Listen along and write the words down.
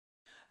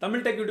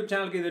Tamil tech YouTube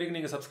சேனலுக்கு இது வரைக்கும்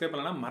நீங்கள் சப்ஸ்கிரைப்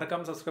பண்ணலாம்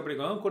மறக்காம சப்ஸ்கிரைப்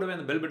பண்ணிக்கோங்க. கூடவே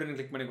அந்த பெல் பட்டனை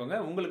கிளிக் பண்ணிக்கோங்க.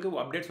 உங்களுக்கு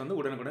அப்டேட்ஸ் வந்து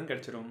உடனுக்குடன்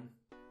கிடைச்சிடும்.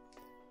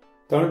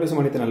 தமிழ் பேசும்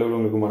அனைத்து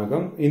நல்லவர்களுக்கு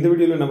வணக்கம். இந்த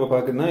வீடியோவில் நம்ம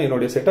பார்க்கணும்னா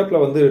என்னுடைய செட்டப்ல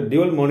வந்து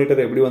டியூவல் மானிட்டர்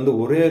எப்படி வந்து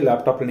ஒரே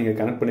லேப்டாப்ல நீங்க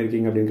கனெக்ட்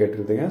பண்ணிருக்கீங்க அப்படின்னு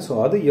கேட்டிருந்தீங்க. ஸோ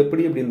அது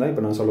எப்படி அப்படின்னு தான்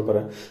இப்போ நான் சொல்ல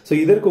போறேன். ஸோ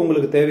இதற்கு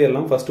உங்களுக்கு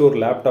தேவையெல்லாம் ஃபர்ஸ்ட் ஒரு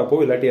லேப்டாப்போ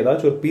இல்லாட்டி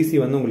ஏதாச்சும் ஒரு பிசி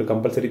வந்து உங்களுக்கு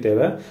கம்பல்சரி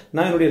தேவை.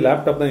 நான் என்னுடைய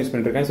லேப்டாப் தான் யூஸ்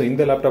பண்ணிருக்கேன். ஸோ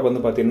இந்த லேப்டாப்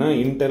வந்து பார்த்தீங்கன்னா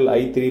இன்டெல்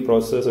i3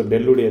 ப்ராசஸர்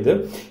டெல்லுடையது.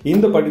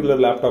 இந்த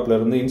பர்டிகுலர் லேப்டாப்ல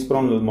இருந்து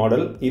இன்ஸ்பிரான்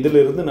மாடல் இதுல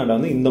இருந்து நான்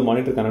வந்து இந்த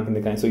மானிட்டர் கனெக்ட்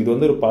பண்ணிருக்கேன். ஸோ இது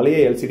வந்து ஒரு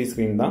பழைய எல்சிடி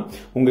ஸ்கிரீன் தான்.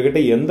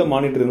 உங்ககிட்ட எந்த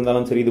மானிட்டர்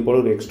இருந்தாலும் சரி இது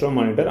போல ஒரு எக்ஸ்ட்ரா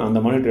மானிட்டர்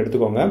அந்த மானிட்டர்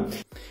எடுத்துக்கோங்க.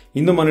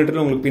 இந்த மானிட்டர்ல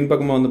உங்களுக்கு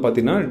பின்பக்கமாக வந்து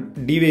பார்த்தீங்கன்னா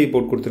டிவிஐ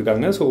போர்ட்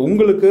கொடுத்துருக்காங்க. ஸோ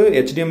உங்களுக்கு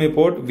HDMI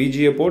போர்ட்,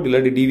 VGA போர்ட்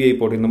இல்லாட்டி டிவிஐ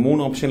போர்ட் இந்த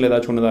 3 ஆப்ஷன்ல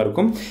ஏதாச்சும் ஒன்று தான்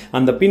இருக்கும்.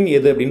 அந்த பின்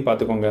எது அப்படின்னு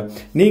பார்த்துக்கோங்க.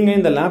 நீங்க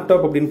இந்த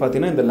லேப்டாப் அப்படின்னு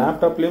பார்த்தீங்கன்னா இந்த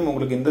லேப்டாப்லயும்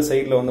உங்களுக்கு இந்த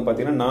சைடில் வந்து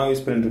பார்த்தீங்கன்னா நான்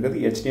யூஸ் பண்ணிட்டு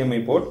இருக்கிறது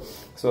HDMI போர்ட்.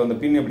 ஸோ அந்த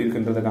பின் எப்படி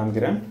இருக்குன்றதை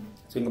காமிக்கிறேன்.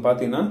 ஸோ இங்கே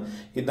பார்த்தீங்கன்னா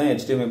இதுதான்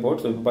HDMI போர்ட்.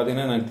 ஸோ இப்போ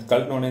பார்த்தீங்கன்னா நான்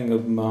கழட்டினோடனே இங்கே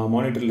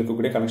மானிட்டரில்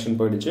இருக்கக்கூடிய கனெக்ஷன்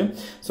போயிடுச்சு.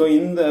 ஸோ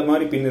இந்த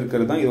மாதிரி பின்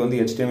இருக்கிறது தான் இது வந்து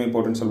HDMI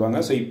போர்ட்னு சொல்லுவாங்க.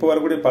 ஸோ இப்போ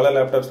வரக்கூடிய பல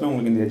லேப்டாப்ஸில்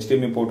உங்களுக்கு இந்த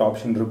HDMI போர்ட்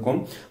ஆப்ஷன் இருக்கும்.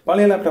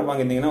 பழைய லேப்டாப்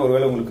வாங்கியிருந்தீங்கன்னா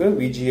ஒருவேளை உங்களுக்கு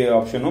VGA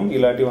ஆப்ஷனும்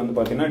இல்லாட்டி வந்து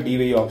பார்த்தீங்கன்னா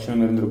DVI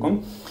ஆப்ஷனும் இருந்திருக்கும்.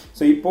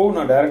 ஸோ இப்போ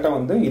நான் டேரெக்டாக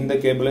வந்து இந்த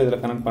கேபிளை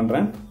இதில் கனெக்ட்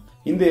பண்ணுறேன்.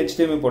 இந்த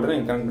HDMI போர்ட்டை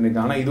நான் கனெக்ட்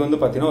பண்ணியிருக்கேன். ஆனால் இது வந்து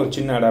பார்த்தீங்கன்னா ஒரு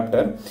சின்ன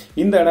அடாப்டர்.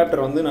 இந்த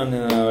அடாப்டர் வந்து நான்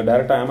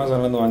டேரெக்டாக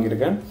அமேசான்லேருந்து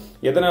வாங்கியிருக்கேன்.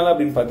 எதனால்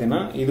அப்படின்னு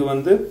பார்த்தீங்கன்னா இது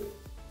வந்து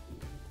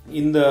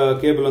இந்த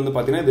கேபிள் வந்து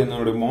பார்த்தீங்கன்னா இது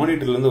என்னோட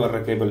மானிட்டர்லேருந்து வர்ற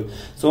கேபிள்.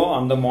 ஸோ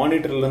அந்த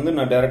மானிட்டர்லேருந்து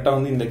நான் டேரெக்டாக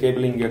வந்து இந்த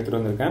கேபிள் இங்கே எடுத்துகிட்டு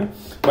வந்திருக்கேன்.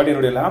 பட்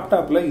என்னுடைய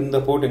லேப்டாப்பில் இந்த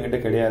போர்ட் என்கிட்ட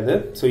கிடையாது.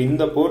 ஸோ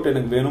இந்த போர்ட்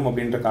எனக்கு வேணும்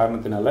அப்படின்ற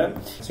காரணத்தினால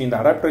ஸோ இந்த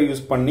அடாப்டரை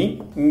யூஸ் பண்ணி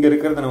இங்கே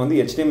இருக்கிறத நான் வந்து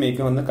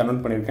HDMIக்கு வந்து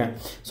கன்வெர்ட் பண்ணியிருக்கேன்.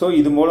 ஸோ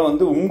இது மூலம்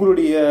வந்து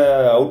உங்களுடைய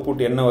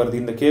அவுட்புட் என்ன வருது,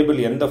 இந்த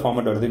கேபிள் எந்த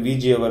ஃபார்மேட் வருது,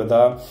 VGA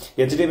வருதா,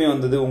 HDMI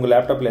வந்தது உங்கள்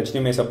லேப்டாப்பில்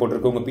HDMI சப்போர்ட்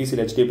இருக்குது, உங்கள்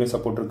பிசியில் HDMI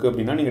சப்போர்ட் இருக்குது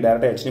அப்படின்னா நீங்கள்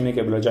டேரெக்டாக HDMI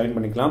கேபிளை ஜாயின்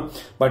பண்ணிக்கலாம்.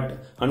 பட்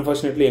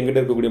அன்ஃபார்ச்சுனேட்லி எங்கிட்ட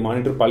இருக்கக்கூடிய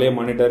மானிட்டர் பழைய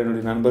மானிட்டர்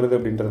என்னுடைய நண்பர்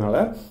அப்படின்றதுனால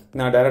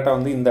நான் டைரக்டா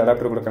வந்து இந்த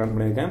அடாப்டர் கூட கனெக்ட்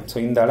பண்ணியிருக்கேன். ஸோ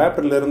இந்த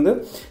அடாப்டர்ல இருந்து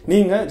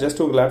நீங்க ஜஸ்ட்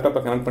உங்க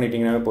லேப்டாப்பை கனெக்ட்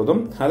பண்ணிட்டீங்கன்னாவே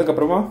போதும்.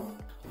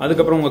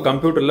 அதுக்கப்புறம் உங்கள்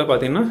கம்ப்யூட்டரில்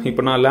பார்த்தீங்கன்னா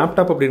இப்போ நான்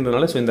லேப்டாப்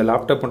அப்படின்றதுனால ஸோ இந்த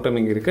லேப்டாப் மட்டும்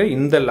இங்கே இருக்குது.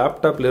 இந்த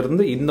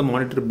லேப்டாப்லேருந்து இந்த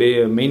மானிட்டர்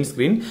மெயின்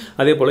ஸ்க்ரீன்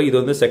அதே போல் இது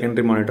வந்து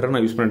செகண்டரி மானிட்டர்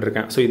நான் யூஸ் பண்ணிட்டு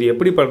இருக்கேன். ஸோ இது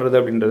எப்படி பண்ணுறது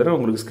அப்படின்றத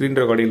உங்களுக்கு ஸ்க்ரீன்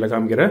ரெக்கார்டிங்கில்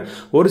காமிக்கிறேன்.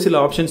 ஒரு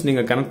சில ஆப்ஷன்ஸ்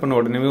நீங்கள் கனெக்ட் பண்ண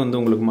உடனே வந்து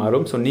உங்களுக்கு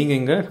மாறும். ஸோ நீங்கள்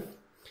இங்கே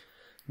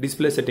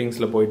டிஸ்பிளே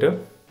செட்டிங்ஸில் போயிட்டு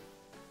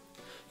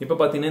இப்போ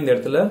பார்த்தீங்கன்னா இந்த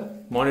இடத்துல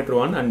மானிட்டர்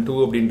 1 and 2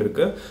 அப்படின்னு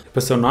இருக்கு. இப்போ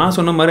ஸோ நான்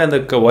சொன்ன மாதிரி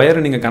அந்த ஒயரை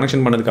நீங்கள்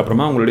கனெக்ஷன் பண்ணதுக்கு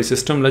அப்புறமா உங்களுடைய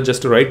சிஸ்டமில்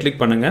ஜஸ்ட் ரைட் கிளிக்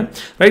பண்ணுங்க.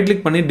 ரைட்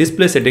கிளிக் பண்ணி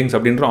டிஸ்பிளே செட்டிங்ஸ்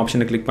அப்படின்ற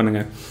ஆப்ஷனை கிளிக்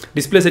பண்ணுங்க.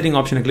 டிஸ்பிளே செட்டிங்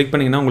ஆப்ஷனை கிளிக்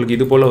பண்ணிங்கன்னா உங்களுக்கு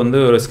இது போல் வந்து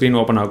ஒரு ஸ்க்ரீன்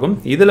ஓப்பன் ஆகும்.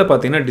 இதில்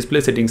பார்த்தீங்கன்னா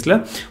டிஸ்பிளே செட்டிங்ஸில்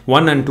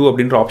 1 and 2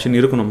 அப்படின்ற ஆப்ஷன்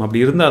இருக்கணும்.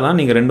 அப்படி இருந்தால் தான்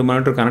நீங்கள் 2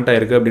 மானிட்டர் கனெக்ட்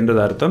ஆயிருக்கு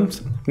அப்படின்றது அர்த்தம்.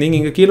 நீங்கள்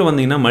இங்கே கீழே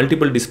வந்தீங்கன்னா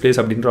மல்டிபிள்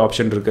டிஸ்பிளேஸ் அப்படின்ற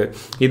ஆப்ஷன் இருக்கு.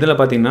 இதில்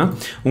பார்த்தீங்கன்னா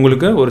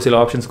உங்களுக்கு ஒரு சில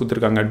ஆப்ஷன்ஸ்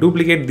கொடுத்துருக்காங்க.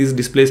 டூப்ளிகேட் திஸ்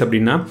டிஸ்பிளேஸ்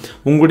அப்படின்னா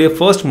உங்களுடைய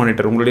ஃபர்ஸ்ட்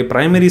மானிட்டர் உங்களுடைய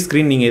பிரைமரி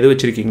ஸ்க்ரீன் நீங்கள் எது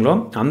வச்சிருக்கீங்களோ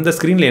அந்த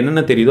ஸ்க்ரீனில் என்னென்ன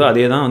தெரியுதோ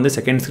அதே தான் வந்து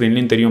செகண்ட்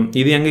ஸ்க்ரீன்லையும் தெரியும்.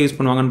 இது எங்கே யூஸ்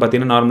பண்ணுவாங்கன்னு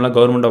பார்த்தீங்கன்னா நார்மலாக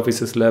கவர்மெண்ட்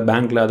ஆஃபீஸஸில்,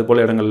 பேங்க்கில் அது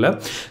போல் இடங்களில்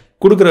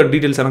கொடுக்குற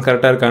டீட்டெயில்ஸ் எல்லாம்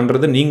கரெக்டாக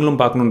இருக்கான்றது நீங்களும்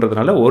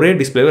பார்க்கணுன்றதுனால ஒரே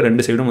டிஸ்பிளேவை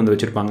 2 சைடும் வந்து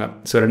வச்சிருப்பாங்க.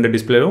 ஸோ 2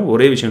 டிஸ்பிளேவும்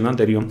ஒரே விஷயம் தான்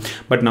தெரியும்.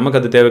 பட் நமக்கு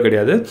அது தேவை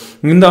கிடையாது.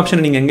 இந்த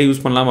ஆப்ஷன் நீங்கள் எங்கே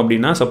யூஸ் பண்ணலாம்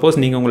அப்படின்னா சப்போஸ்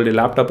நீங்கள் உங்களுடைய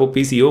லேப்டாப்போ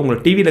பிசியோ உங்களை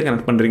டிவியில்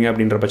கனெக்ட் பண்ணுறீங்க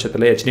அப்படின்ற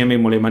பட்சத்தில் HDMI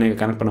மூலமாக நீங்கள்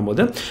கனெக்ட்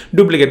பண்ணும்போது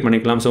டூப்ளிகேட்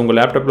பண்ணிக்கலாம். ஸோ உங்கள்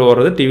லேப்டாப்பில்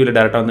வரது டிவியில்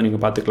டேரெக்டாக வந்து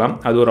நீங்கள் பார்த்துக்கலாம்.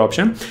 அது ஒரு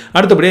ஆப்ஷன்.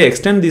 அடுத்தபடியாக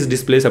எக்ஸ்டெண்ட் திஸ்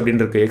டிஸ்பிளேஸ்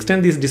அப்படின்னு இருக்குது.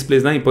 எக்ஸ்டெண்ட் திஸ்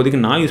டிஸ்பிளேஸ் தான்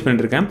இப்போதைக்கு நான் யூஸ்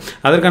பண்ணிட்டு இருக்கேன்.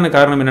 அதற்கான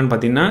காரணம் என்னன்னு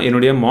பார்த்தீங்கன்னா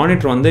என்னுடைய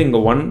மானிட்டர் வந்து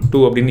இங்கே 1,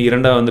 2 அப்படின்னு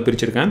 2 வந்து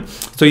பிரிச்சிருக்கேன்.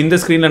 ஸோ இந்த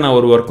ஸ்க்ரீனில் நான்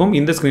ஒரு ஒர்க்கும்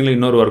இந்த ஸ்க்ரீனில்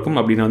இன்னொரு ஒர்க்கும்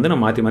அப்படின்னு வந்து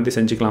நான் மாற்றி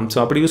செஞ்சுக்கலாம். ஸோ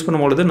அப்படி யூஸ்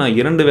பண்ணும்போது நான்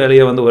 2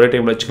 வேலையை வந்து ஒரே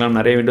டைமில் வச்சுக்கலாம்.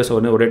 நிறைய விண்டோஸ்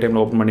வந்து ஒரே டைமில்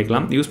ஓப்பன்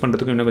பண்ணிக்கலாம். யூஸ்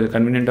பண்ணுறதுக்கு இன்னும் கொஞ்சம்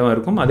கன்வீனியன்ட்டாக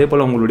இருக்கும். அதே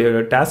போல் உங்களுடைய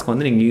டாஸ்க்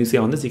வந்து நீங்கள்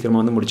ஈஸியாக வந்து சீக்கிரமாக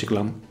வந்து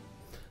முடிச்சுக்கலாம்.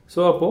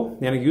 ஸோ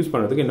அப்போது எனக்கு யூஸ்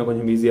பண்ணுறதுக்கு இன்னும்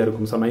கொஞ்சம் ஈஸியாக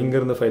இருக்கும். ஸோ நான்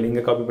இங்கேருந்து ஃபைல்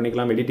இங்கே காப்பி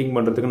பண்ணிக்கலாம். எடிட்டிங்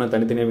பண்ணுறதுக்கு நான்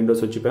தனித்தனியாக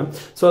விண்டோஸ் வச்சுப்பேன்.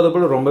 ஸோ அது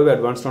போல் ரொம்பவே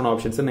அட்வான்ஸ்டான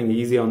ஆப்ஷன்ஸை நீங்கள்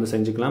ஈஸியாக வந்து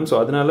செஞ்சுக்கலாம். ஸோ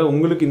அதனால்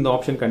உங்களுக்கு இந்த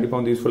ஆப்ஷன் கண்டிப்பாக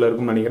வந்து யூஸ்ஃபுல்லாக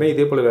இருக்கும்னு நினைக்கிறேன்.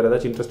 இதே போல் வேறு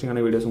ஏதாச்சும்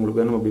இன்ட்ரெஸ்டிங்கான வீடியோஸ்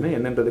உங்களுக்கு வேணும் அப்படின்னா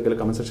என்னன்றதுக்கு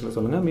கமெண்ட் செக்ஷனில்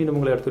சொல்லுங்கள். மீண்டும்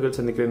உங்களை அடுத்த வீடியோ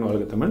சந்திக்கிறேன்.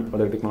 வாழ்க தமிழ்,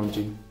 வளர்க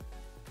டெக்னாலஜி.